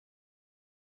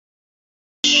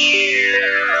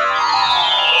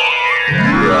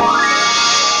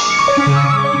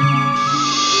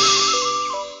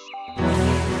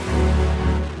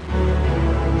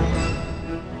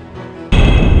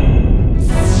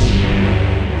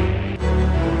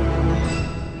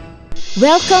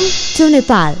Welcome to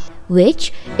Nepal,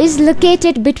 which is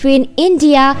located between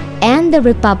India and the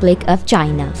Republic of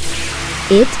China.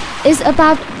 It is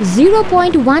about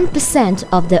 0.1%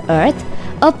 of the earth,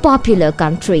 a popular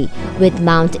country with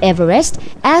Mount Everest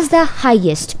as the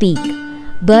highest peak,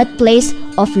 birthplace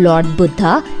of Lord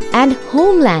Buddha and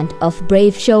homeland of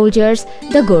brave soldiers,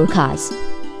 the Gorkhas.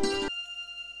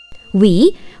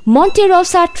 We, Monte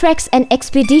Rosa Treks and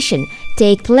Expedition,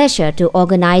 take pleasure to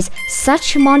organize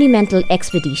such monumental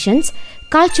expeditions,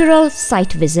 cultural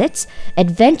site visits,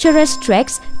 adventurous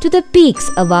treks to the peaks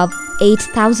above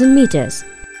 8,000 meters.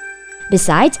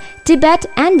 Besides, Tibet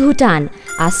and Bhutan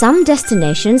are some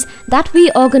destinations that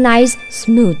we organize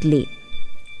smoothly.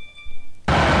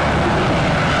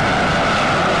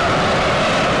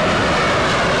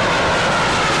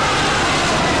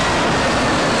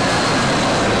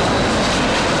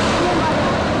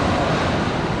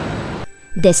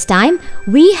 This time,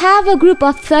 we have a group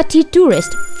of 30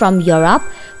 tourists from Europe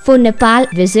for Nepal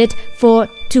visit for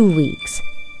 2 weeks.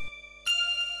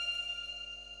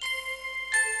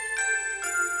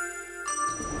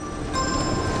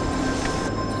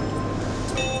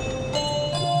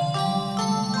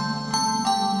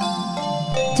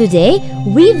 Today,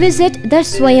 we visit the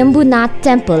Sita Mata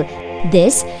Temple.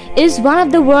 This is one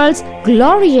of the world's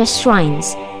glorious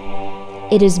shrines.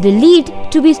 It is believed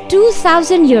to be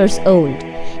 2,000 years old,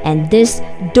 and this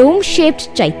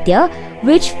dome-shaped chaitya,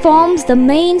 which forms the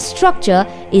main structure,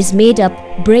 is made of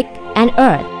brick and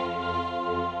earth.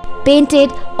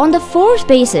 Painted on the 4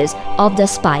 bases of the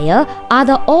spire are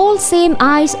the all same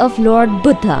eyes of Lord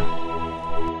Buddha.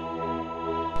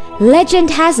 Legend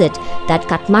has it that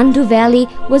Kathmandu Valley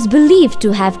was believed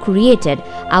to have created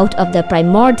out of the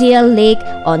primordial lake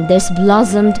on this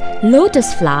blossomed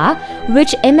lotus flower,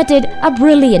 which emitted a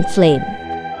brilliant flame.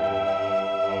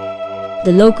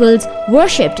 The locals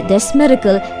worshipped this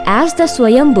miracle as the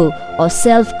Swayambhu or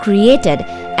self-created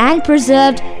and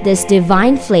preserved this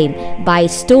divine flame by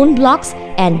stone blocks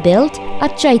and built a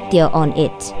chaitya on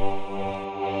it.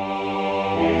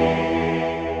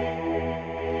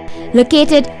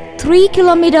 Located 3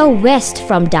 km west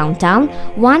from downtown,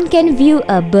 one can view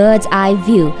a bird's eye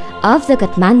view of the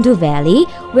Kathmandu Valley,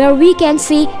 where we can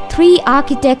see 3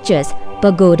 architectures,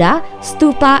 pagoda,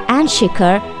 stupa and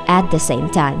shikhar at the same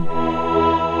time.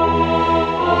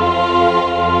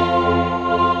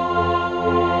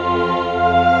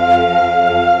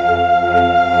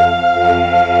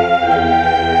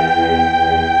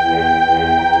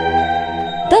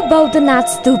 The Bodhanath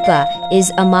Stupa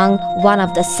is among one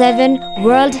of the 7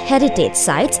 World Heritage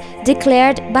Sites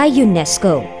declared by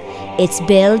UNESCO. Its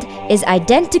build is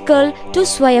identical to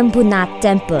Swayambhunath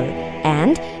Temple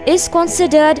and is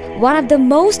considered one of the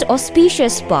most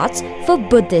auspicious spots for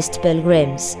Buddhist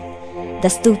pilgrims. The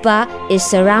stupa is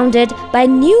surrounded by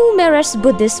numerous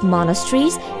Buddhist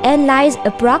monasteries and lies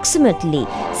approximately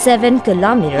 7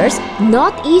 kilometers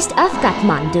northeast of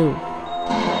Kathmandu.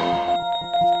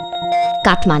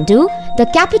 Kathmandu, the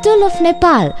capital of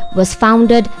Nepal, was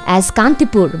founded as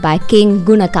Kantipur by King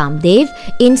Gunakamdev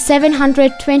in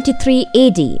 723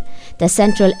 AD. The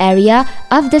central area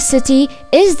of the city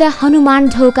is the Hanuman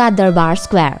Dhoka Darbar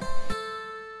Square.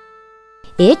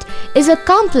 It is a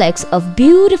complex of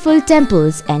beautiful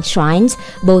temples and shrines,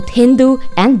 both Hindu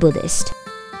and Buddhist.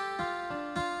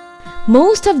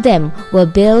 Most of them were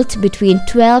built between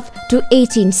 12th to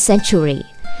 18th century.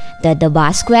 The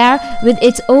Darbar Square, with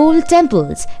its old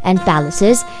temples and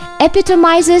palaces,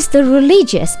 epitomizes the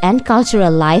religious and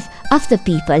cultural life of the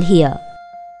people here.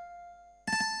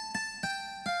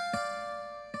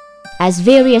 As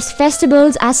various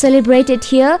festivals are celebrated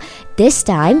here, this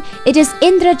time it is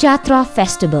Indra Jatra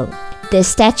festival. This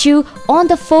statue on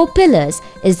the 4 pillars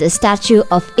is the statue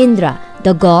of Indra,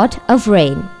 the god of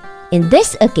rain. In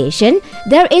this occasion,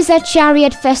 there is a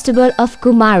chariot festival of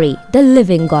Kumari, the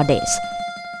living goddess.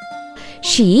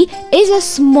 She is a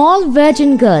small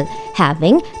virgin girl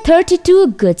having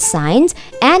 32 good signs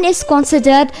and is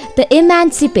considered the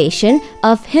emancipation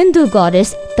of Hindu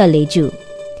goddess Taleju.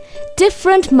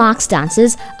 Different marks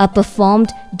dances are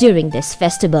performed during this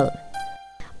festival.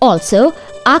 Also,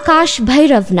 Akash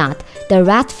Bhairavnath, the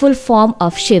wrathful form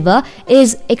of Shiva,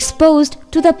 is exposed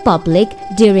to the public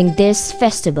during this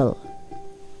festival.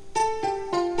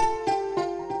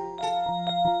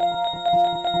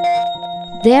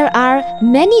 There are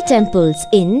many temples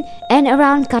in and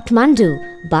around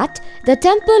Kathmandu, but the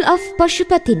temple of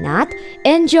Pashupatinath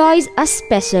enjoys a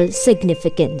special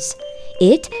significance.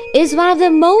 It is one of the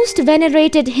most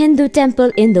venerated Hindu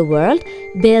temple in the world,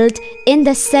 built in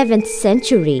the 7th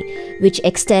century, which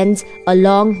extends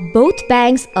along both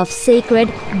banks of sacred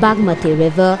Bagmati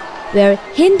river, where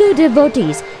Hindu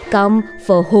devotees come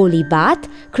for holy bath,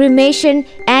 cremation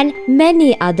and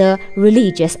many other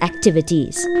religious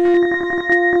activities.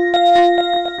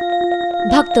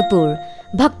 Bhaktapur.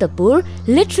 Bhaktapur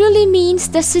literally means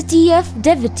the city of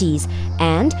devotees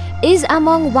and is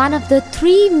among one of the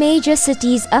 3 major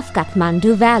cities of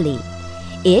Kathmandu Valley.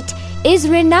 It is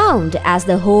renowned as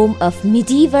the home of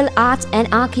medieval art and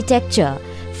architecture,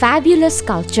 fabulous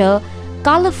culture,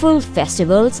 colorful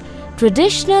festivals,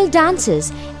 traditional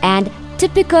dances and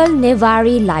typical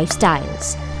Nevari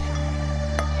lifestyles.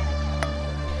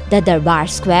 The Darbar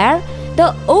Square,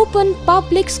 the open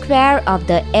public square of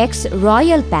the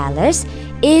ex-royal palace,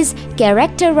 is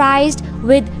characterized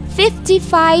with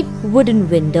 55 wooden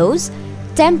windows,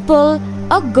 temple,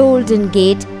 a golden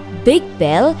gate, big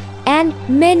bell and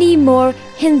many more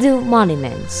Hindu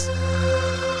monuments.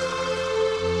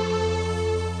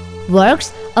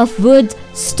 Works of wood,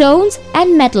 stones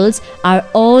and metals are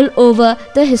all over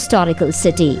the historical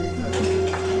city.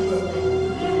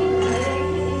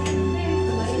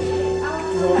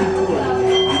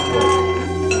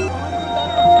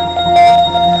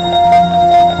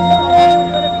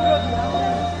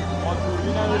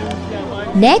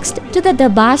 Next to the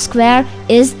Darbar Square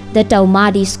is the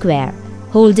Taumadi Square,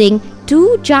 holding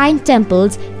 2 giant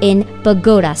temples in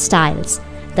pagoda styles,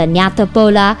 the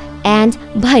Nyatapola and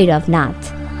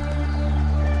Bhairavnath.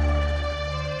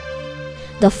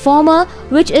 The former,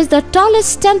 which is the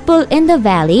tallest temple in the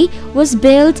valley, was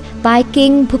built by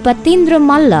King Bhupatindra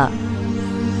Malla.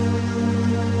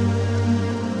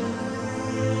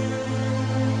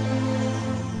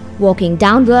 Walking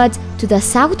downwards to the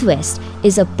southwest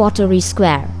is a pottery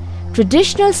square.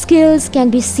 Traditional skills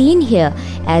can be seen here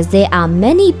as there are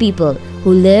many people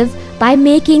who live by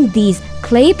making these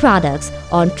clay products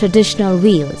on traditional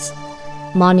wheels.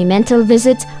 Monumental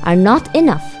visits are not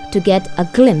enough to get a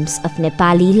glimpse of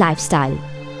Nepali lifestyle.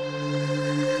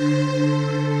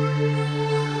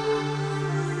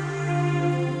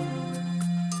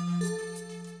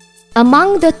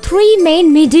 Among the 3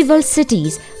 main medieval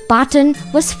cities, Patan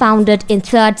was founded in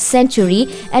 3rd century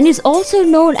and is also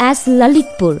known as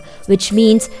Lalitpur, which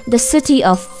means the city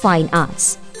of fine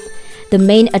arts. The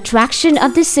main attraction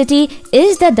of this city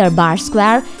is the Darbar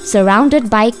Square, surrounded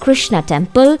by Krishna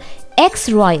Temple,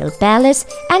 ex-royal palace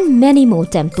and many more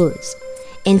temples.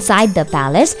 Inside the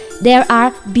palace, there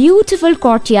are beautiful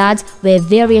courtyards where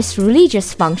various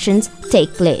religious functions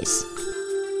take place.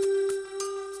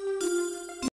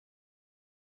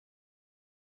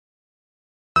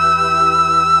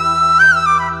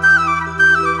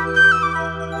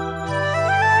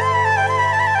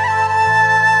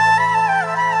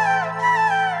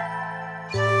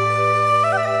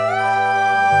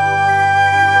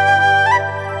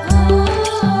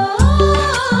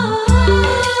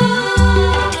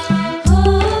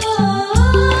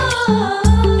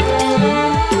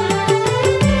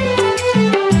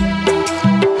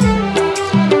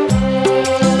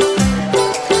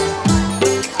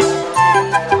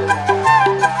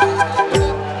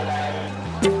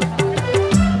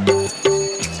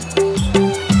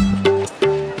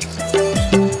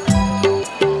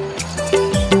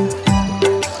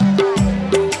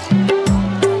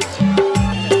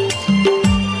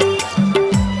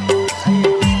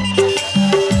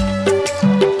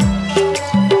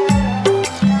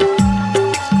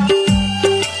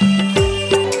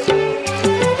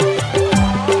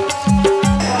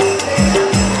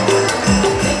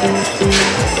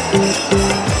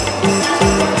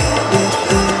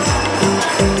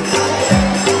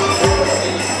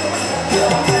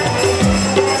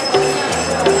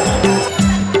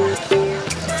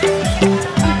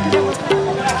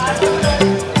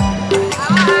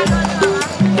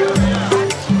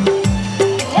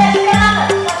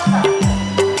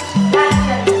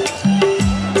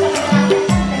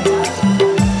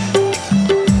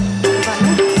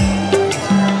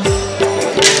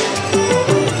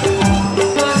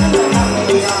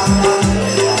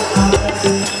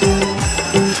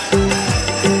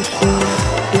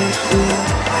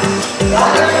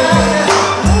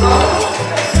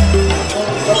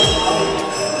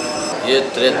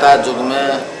 Treta युग में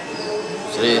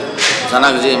श्री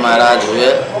जनक जी महाराज हुए,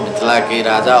 मिथिला के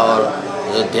राजा, और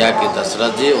अयोध्या के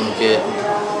दशरथ जी, उनके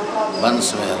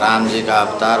वंश में राम जी का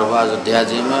अवतार हुआ अयोध्या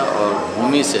जी में, और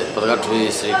भूमि से प्रकट हुई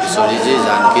श्री किशोरी जी,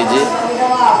 जानकी जी,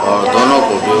 और दोनों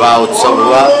को विवाह उत्सव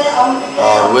हुआ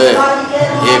और वे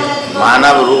एक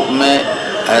मानव रूप में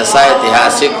ऐसा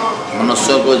ऐतिहासिक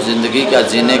मनुष्यों को जिंदगी का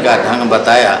जीने का ढंग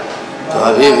बताया तो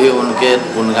अभी भी उनके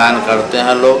गुणगान करते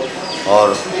हैं लोग।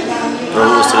 और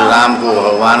प्रभु श्री राम को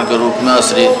भगवान के रूप में और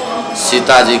श्री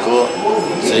सीता जी को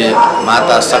श्री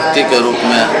माता शक्ति के रूप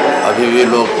में अभी भी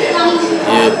लोग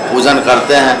ये पूजन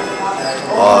करते हैं।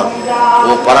 और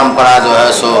वो परंपरा जो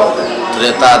है सो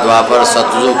त्रेता, द्वापर,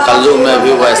 सतयुग, कलयुग में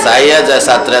भी वैसा ही है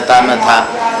जैसा त्रेता में था।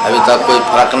 अभी तक कोई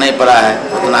फर्क नहीं पड़ा है।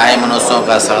 उतना ही मनुष्यों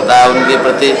का श्रद्धा है उनके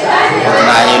प्रति,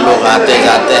 उतना ही लोग आते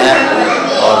जाते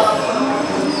हैं। और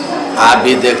आप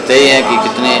भी देखते ही हैं कि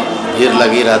कितनी भीड़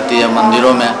लगी रहती है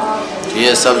मंदिरों में।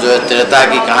 ये सब जो है त्रेता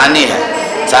की कहानी है।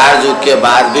 4 युग के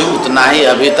बाद भी उतना ही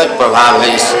अभी तक प्रभाव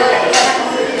है इस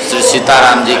श्री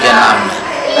सीताराम जी के नाम में।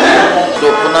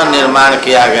 तो पुनः निर्माण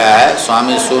किया गया है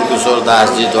स्वामी सूर्य किशोर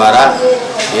दास जी द्वारा।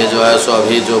 ये जो है सो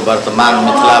अभी जो वर्तमान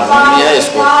मिथिला भूमि है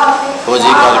इसको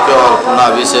खोजी करके और पुनः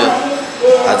अभी से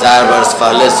 1000 वर्ष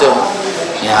पहले से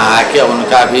यहाँ आके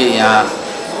उनका भी यहाँ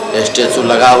स्टेचू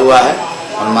लगा हुआ है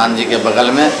हनुमान जी के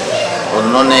बगल में।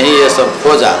 उन्होंने ही ये सब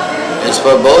खोजा। इस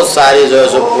पर बहुत सारी जो है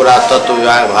सो पुरातत्व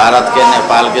विभाग भारत के,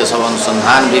 नेपाल के सब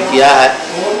अनुसंधान भी किया है।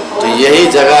 तो यही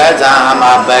जगह है जहाँ हम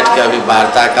आप बैठ के अभी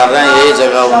वार्ता कर रहे हैं। यही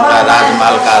जगह उनका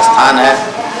राजमहल का स्थान है।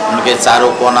 उनके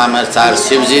चारों कोना में 4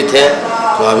 शिव जी थे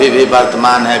जो अभी भी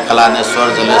वर्तमान है। कलानेश्वर,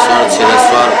 जलेश्वर,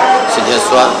 क्षीरेश्वर,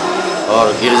 सिद्धेश्वर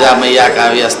और गिरजा मैया का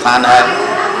भी स्थान है।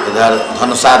 इधर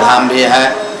धनुषा धाम भी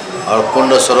है और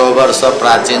कुंड सरोवर सब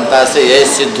प्राचीनता से यही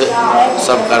सिद्ध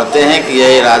सब करते हैं कि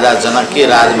यही राजा जनक की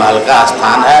राजमहल का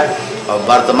स्थान है। और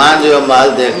वर्तमान जो महल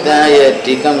देखते हैं ये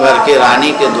टीकमगढ़ की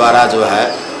रानी के द्वारा जो है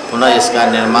पुनः इसका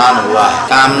निर्माण हुआ है।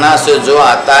 कामना से जो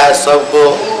आता है सबको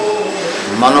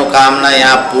मनोकामना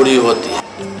यहाँ पूरी होती है।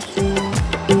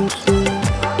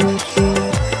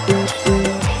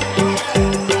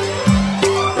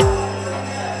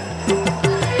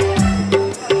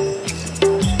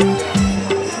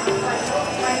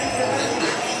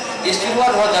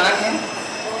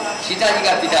 सीता जी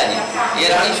का पिताजी, ये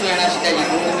रानी सुनैना सीता जी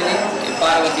को मिले, ये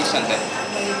पार्वती शंकर,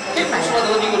 ये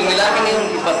पुष्पध्वज को मिला के नहीं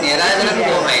उनकी पत्नी है। राजा जनक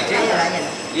 2 भाई थे,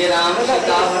 ये राम,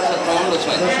 सीता और शत्रुघ्न,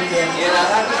 लक्ष्मण। ये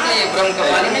राधा कृष्ण, ये ब्रह्म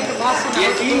कपाली, ये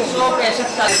 365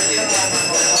 साल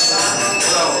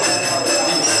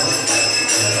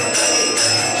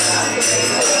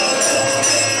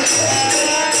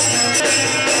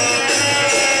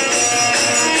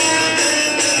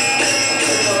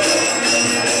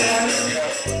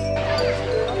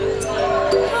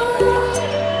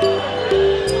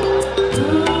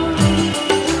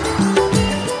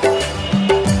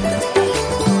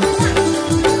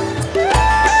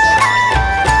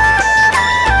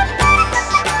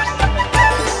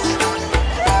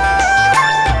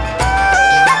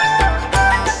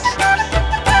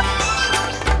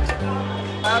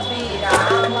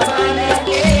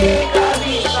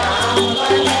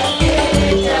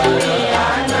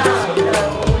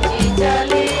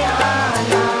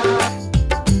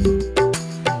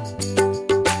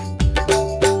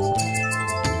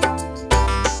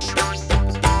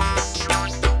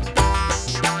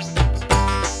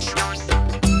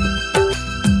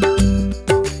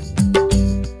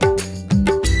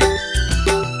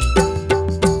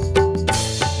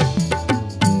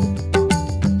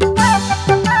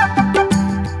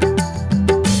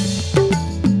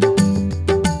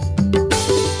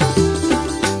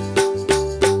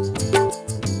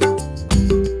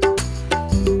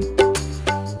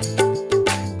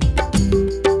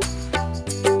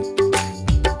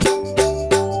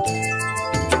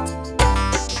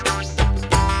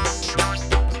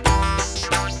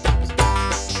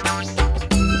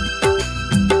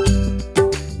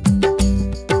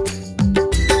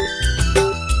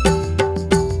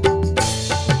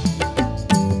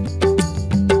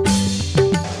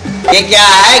ये क्या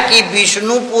है कि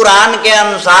विष्णु पुराण के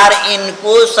अनुसार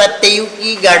इनको सत्ययुग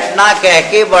की घटना कह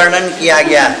के वर्णन किया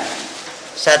गया।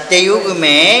 सत्ययुग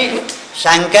में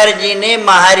शंकर जी ने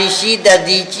महर्षि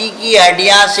दधीची की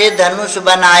हड्डियां से धनुष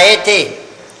बनाए थे,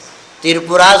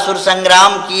 त्रिपुरासुर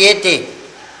संग्राम किए थे।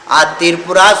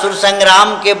 त्रिपुरासुर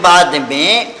संग्राम के बाद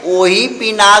में वही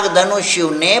पिनाक धनुष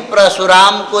शिव ने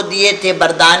परशुराम को दिए थे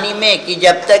वरदानी में कि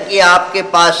जब तक ये आपके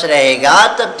पास रहेगा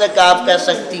तब तक आपका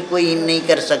शक्ति कोई नहीं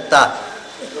कर सकता।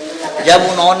 जब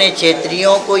उन्होंने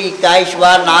क्षेत्रियों को 21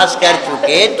 बार नाश कर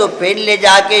चुके तो फिर ले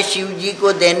जाके शिव जी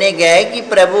को देने गए कि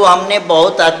प्रभु हमने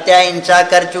बहुत हत्या हिंसा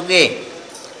कर चुके,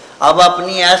 अब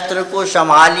अपनी अस्त्र को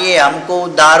संभालिए, हमको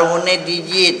उद्धार होने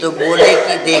दीजिए। तो बोले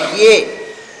कि देखिए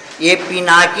ये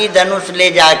पिनाकी धनुष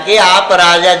ले जाके आप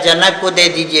राजा जनक को दे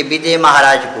दीजिए, विदे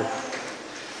महाराज को।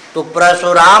 तो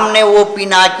परशुराम ने वो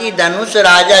पिनाकी धनुष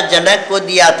राजा जनक को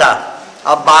दिया था।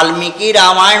 अब वाल्मीकि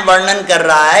रामायण वर्णन कर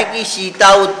रहा है कि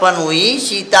सीता उत्पन्न हुई,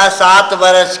 सीता 7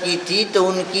 वर्ष की थी तो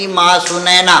उनकी माँ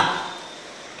सुनैना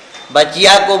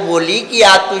बचिया को बोली कि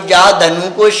आज तू जाओ धनु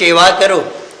को सेवा करो।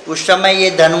 उस समय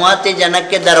ये धनुआ थे जनक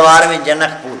के दरबार में,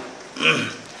 जनकपुर।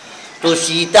 तो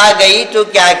सीता गई तो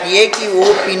क्या किए कि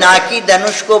वो पिनाकी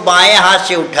धनुष को बाएं हाथ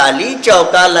से उठा ली,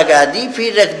 चौका लगा दी,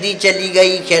 फिर रख दी, चली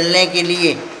गई खेलने के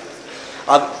लिए।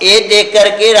 अब ये देख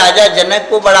करके राजा जनक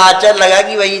को बड़ा आश्चर्य लगा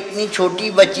कि भाई इतनी छोटी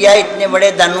बचिया इतने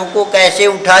बड़े धनु को कैसे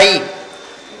उठाई,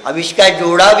 अब इसका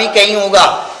जोड़ा भी कहीं होगा।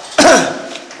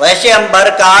 वैसे हम बर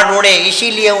कहाँ ढूंढे,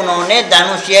 इसीलिए उन्होंने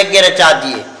धनुष यज्ञ रचा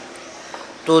दिए।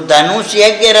 तो धनुष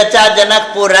यज्ञ रचा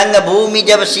जनकपुर रंग भूमि,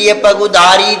 जब सिय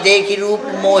पगुधारी देखी रूप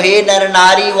मोहे नर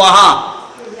नारी, वहाँ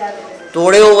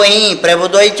तोड़े वहीं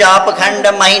प्रभुदोई चाप खंड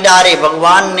मही डारे।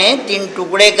 भगवान ने 3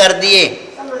 टुकड़े कर दिए,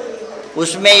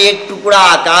 उसमें एक टुकड़ा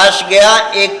आकाश गया,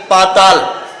 एक पाताल,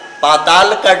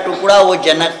 पाताल का टुकड़ा वो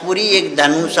जनकपुरी, एक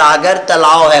धनु सागर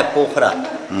तालाब है पोखरा।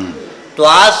 तो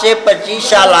आज से 25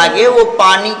 साल आगे वो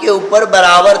पानी के ऊपर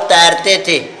बराबर तैरते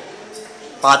थे,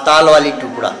 पाताल वाली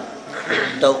टुकड़ा,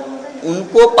 तो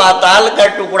उनको पाताल का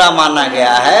टुकड़ा माना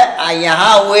गया है।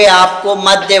 यहाँ हुए आपको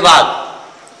मध्य भाग।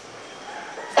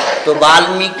 तो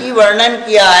वाल्मीकि वर्णन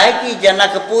किया है कि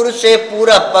जनकपुर से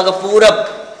पूरब, पग पूरब,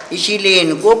 इसीलिए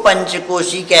इनको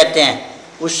पंचकोशी कहते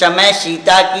हैं। उस समय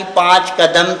सीता की 5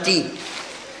 कदम थी,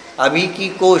 अभी की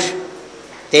कोश।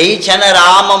 तेई क्षण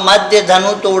राम मध्य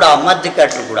धनु तोड़ा, मध्य का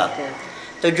टुकड़ा।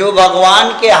 तो जो भगवान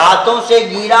के हाथों से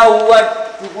गिरा हुआ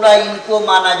टुकड़ा इनको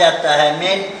माना जाता है।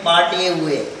 मेन पार्ट ये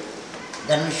हुए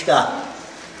धनुष का।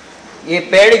 ये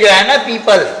पेड़ जो है ना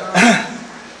पीपल,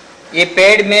 ये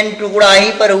पेड़ मेन टुकड़ा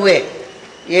ही पर हुए।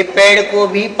 ये पेड़ को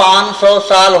भी 500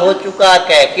 साल हो चुका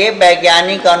कह के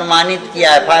वैज्ञानिक अनुमानित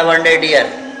किया है, 500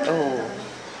 ईयर।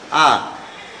 हाँ,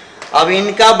 अब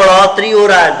इनका बढ़ोतरी हो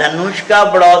रहा है, धनुष का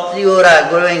बढ़ोतरी हो रहा है,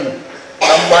 ग्रोइंग,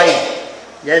 लंबाई,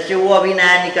 जैसे वो अभी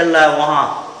नया निकल रहा है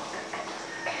वहाँ।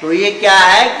 तो ये क्या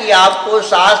है कि आपको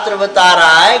शास्त्र बता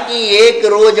रहा है कि एक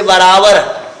रोज बराबर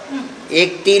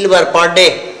 1 तिल भर पर डे,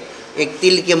 1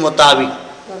 तिल के मुताबिक,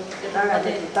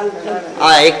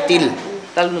 हाँ 1 तिल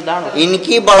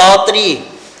इनकी बढ़ोतरी।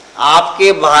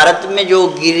 आपके भारत में जो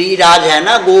गिरिराज है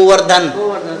ना गोवर्धन,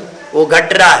 वो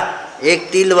घट रहा है,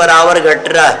 1 तिल बराबर घट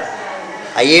रहा है।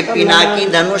 ये पिनाकी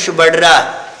धनुष बढ़ रहा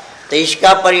है। तो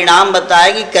इसका परिणाम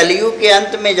बताया कि कलयुग के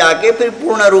अंत में जाके फिर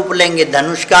पूर्ण रूप लेंगे,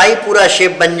 धनुष का ही पूरा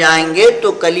शेप बन जाएंगे,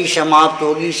 तो कली समाप्त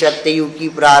होगी, सत्ययुग की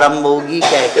प्रारंभ होगी,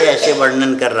 कह के ऐसे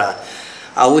वर्णन कर रहा है।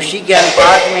 और उसी के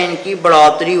अनुपात में इनकी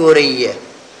बढ़ोतरी हो रही है।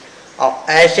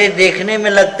 और ऐसे देखने में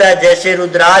लगता है जैसे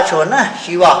रुद्राक्ष हो ना,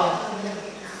 शिवा,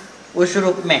 उस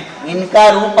रूप में इनका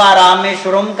रूप।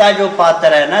 रामेश्वरम का जो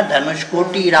पात्र है ना,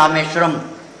 धनुषकोटि रामेश्वरम,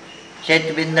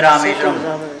 चैतबिंद रामेश्वरम,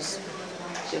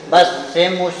 बस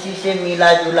सेम उसी से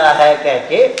मिला जुला है कह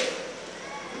के।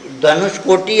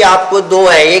 धनुषकोटि आपको 2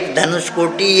 है, एक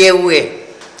धनुषकोटि ये हुए,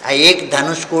 एक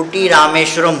धनुषकोटि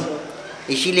रामेश्वरम।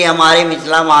 इसीलिए हमारे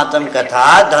मिथिला महात्म कथा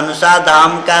धनुषा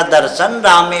धाम का दर्शन,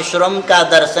 रामेश्वरम का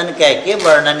दर्शन कह के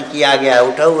वर्णन किया गया है।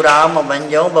 उठऊ राम बन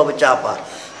जाऊँ बबचापा,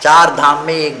 4 धाम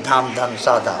में एक धाम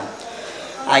धनुषा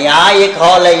धाम। यहाँ एक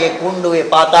हॉल है, ये कुंड हुए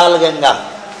पाताल गंगा।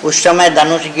 उस समय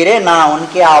धनुष गिरे ना,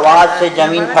 उनके आवाज से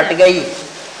जमीन फट गई,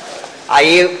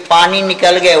 ये पानी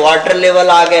निकल गए, वाटर लेवल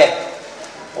आ गए।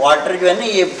 वाटर जो है ना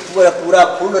ये पूरा पूरा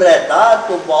फुल रहता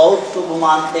तो बहुत शुभ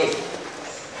मानते।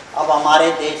 अब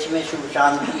हमारे देश में सुख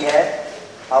शांति है,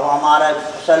 अब हमारा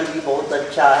फसल भी बहुत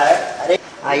अच्छा है। अरे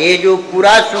ये जो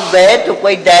पूरा शुभ है तो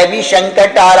कोई दैवी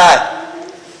संकट आ रहा है।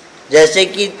 जैसे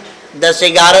कि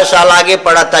 10-11 साल आगे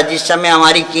पड़ा था, जिस समय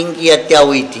हमारी किंग की हत्या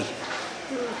हुई थी,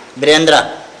 वीरेंद्र।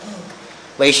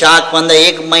 बैसाख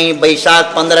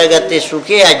 15 गते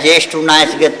सूखे या ज्येष्ठ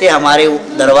 19 गते हमारे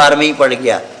दरबार में ही पड़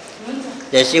गया।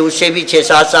 जैसे उससे भी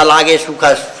 6-7 साल आगे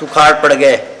सुखाड़ पड़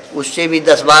गए, उससे भी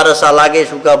 10-12 साल आगे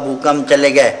सूखा भूकंप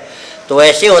चले गए। तो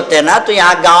ऐसे होते हैं ना। तो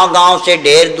यहाँ गांव-गांव से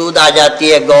ढेर दूध आ जाती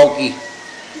है गौ की,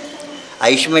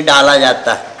 इसमें डाला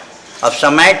जाता है। अब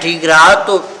समय ठीक रहा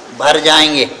तो भर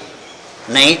जाएंगे,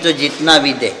 नहीं तो जितना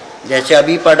भी दे, जैसे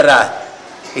अभी पड़ रहा है,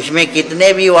 इसमें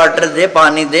कितने भी वाटर दे,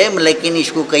 पानी दे, लेकिन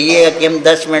इसको कहिएगा कि हम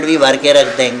 10 मिनट भी भर के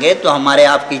रख देंगे तो हमारे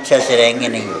आपकी इच्छा से रहेंगे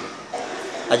नहीं।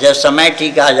 और जब समय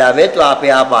ठीक आ जावे तो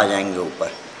आप आ जाएंगे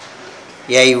ऊपर।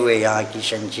 यही हुए यहाँ की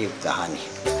संक्षिप्त कहानी।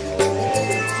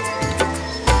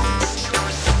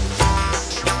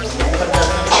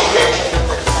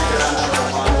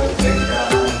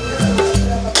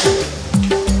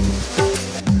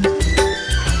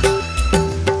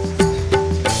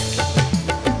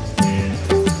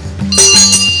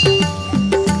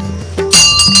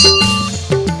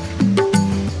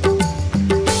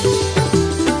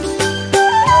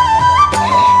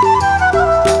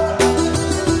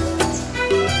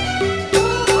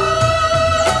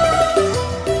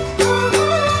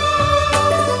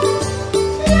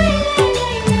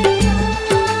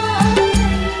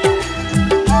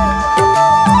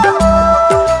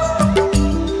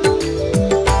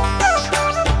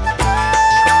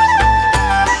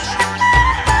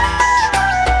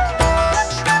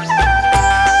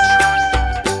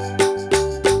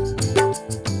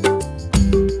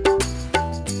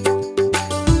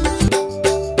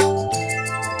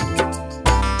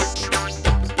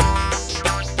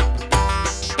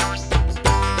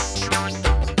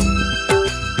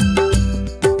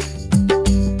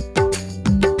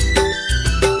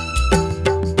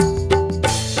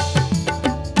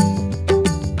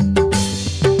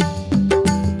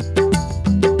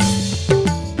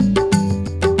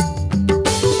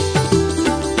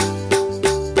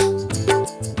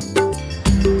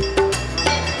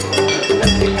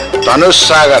 Dhanus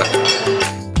Shagar.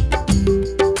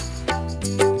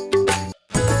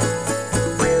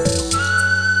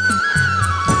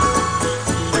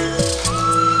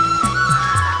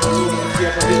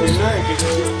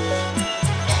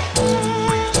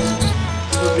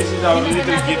 So this is our little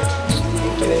gift.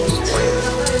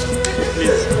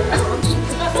 Please.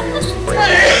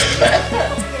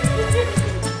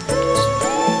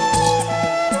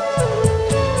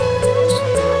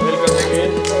 Welcome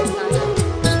again.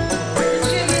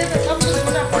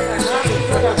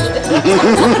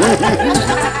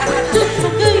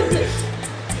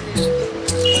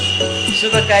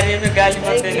 शुभ कार्य में गाली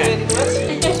मत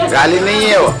देना। गाली नहीं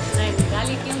है वो,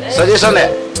 सजेशन है।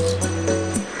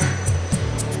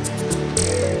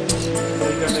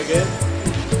 Welcome again.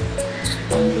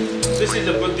 This is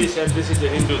a Buddhist and this is a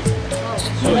Hindu.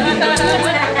 So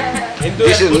Hindu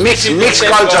This is mixed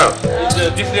culture. It's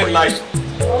a different life.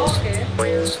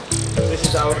 This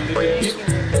is our little gift.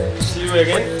 See you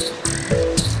again.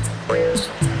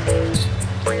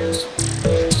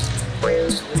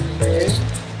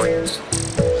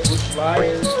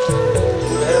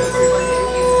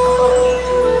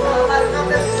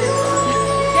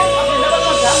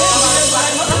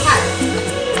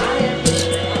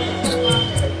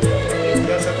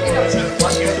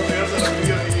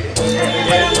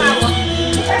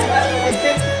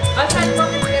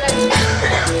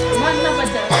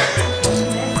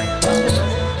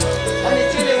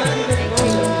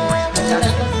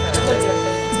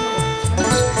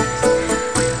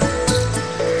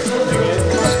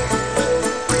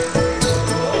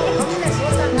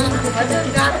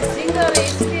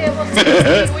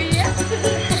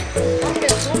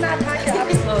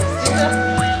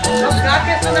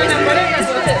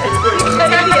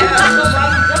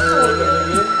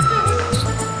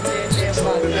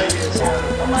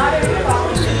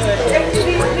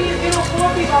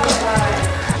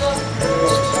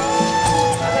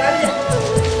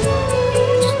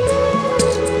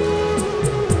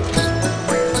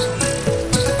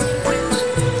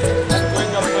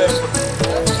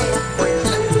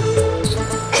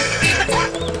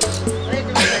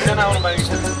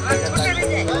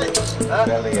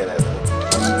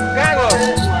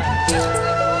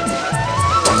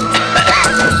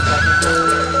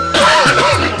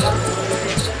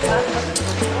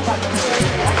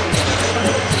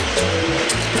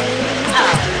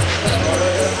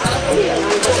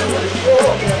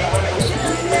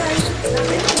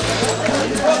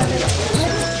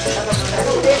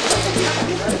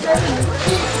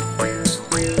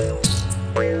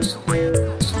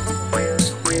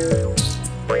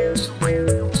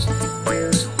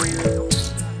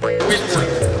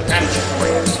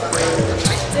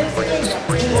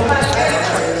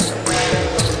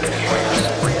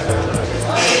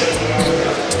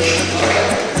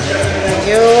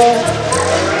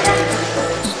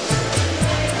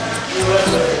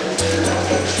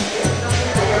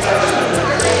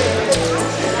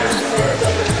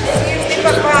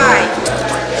 Goodbye.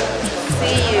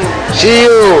 See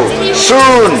you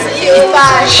soon.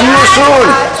 See you soon.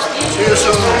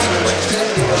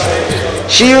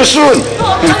 See you soon.